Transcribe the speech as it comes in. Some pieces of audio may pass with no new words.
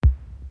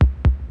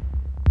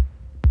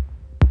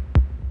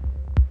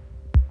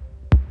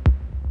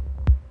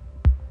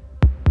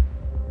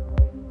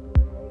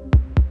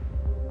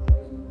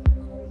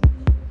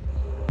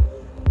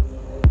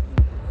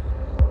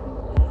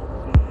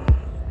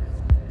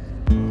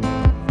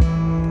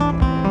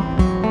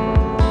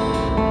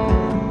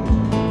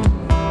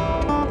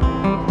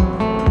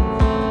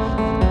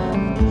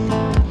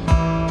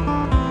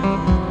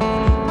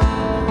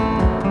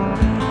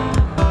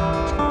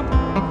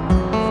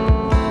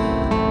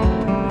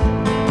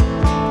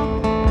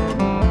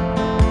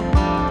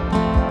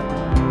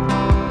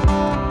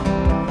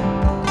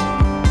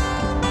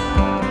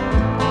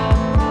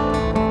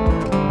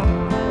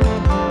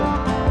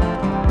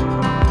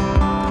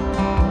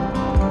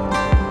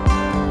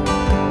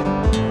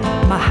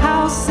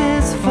house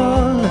is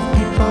full of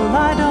people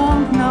I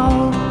don't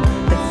know.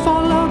 They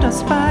followed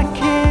us back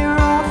here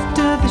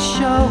after the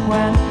show,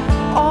 and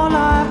all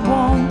I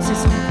want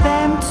is for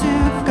them to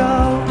go.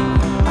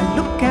 I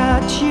look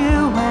at you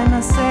and I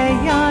say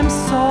I'm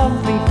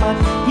sorry, but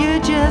you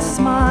just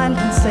smile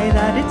and say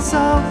that it's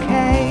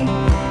okay.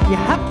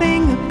 You're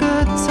having a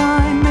good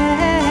time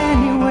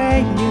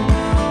anyway. You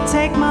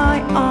take my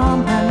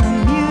arm and the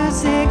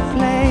music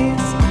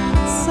plays.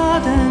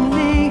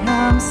 Suddenly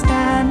I'm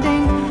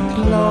standing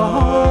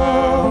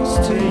close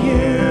to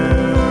you,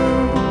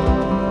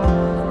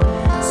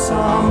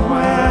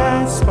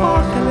 somewhere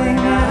sparkling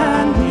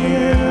and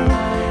new,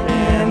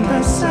 in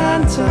the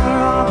center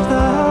of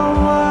the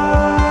world,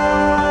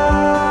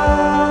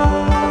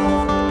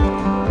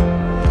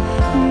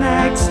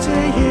 next to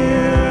you,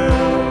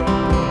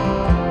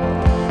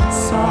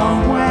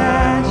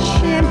 somewhere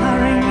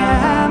shimmering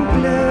and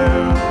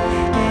blue,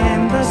 in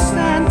the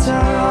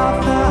center of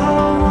the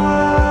world.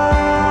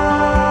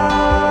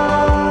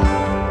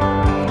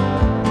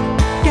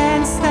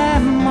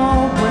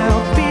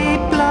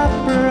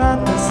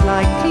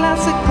 Like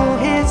classical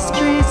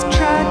history's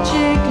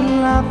tragic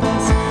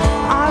lovers,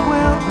 I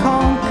will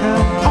conquer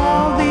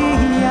all the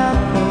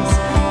others,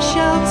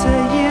 shelter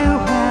you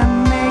and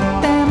make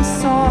them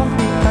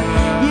sorry, but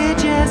you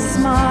just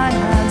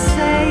smile and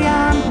say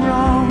I'm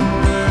wrong.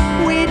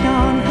 We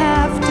don't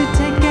have to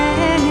take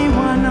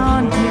anyone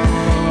on here.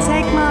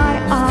 Take my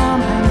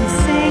arm and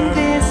sing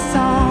this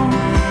song.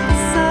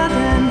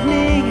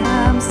 Suddenly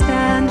I'm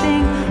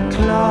standing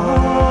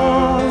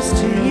close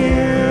to you,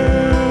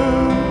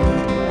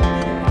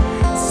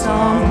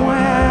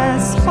 somewhere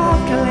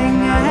sparkling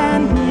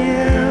and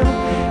new,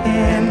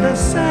 in the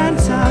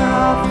center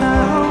of the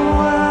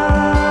world,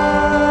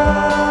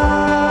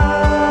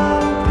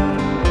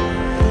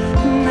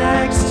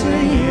 next to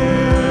you,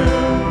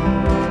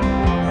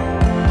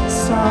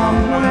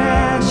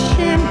 somewhere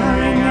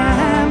shimmering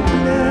and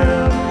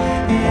blue,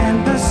 in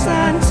the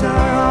center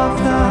of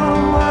the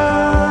world.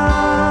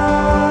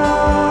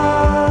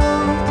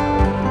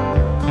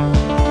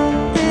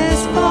 This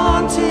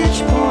vantage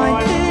point,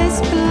 this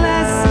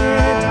blessed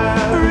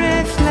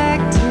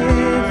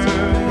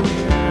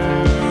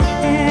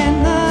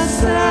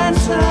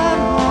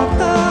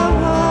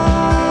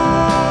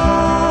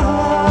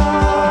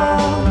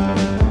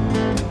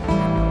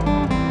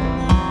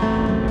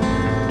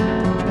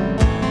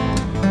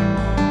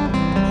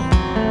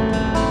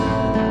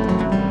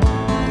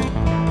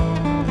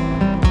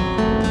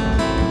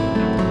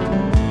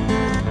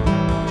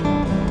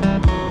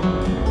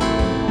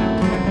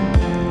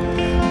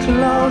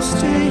close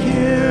to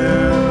you.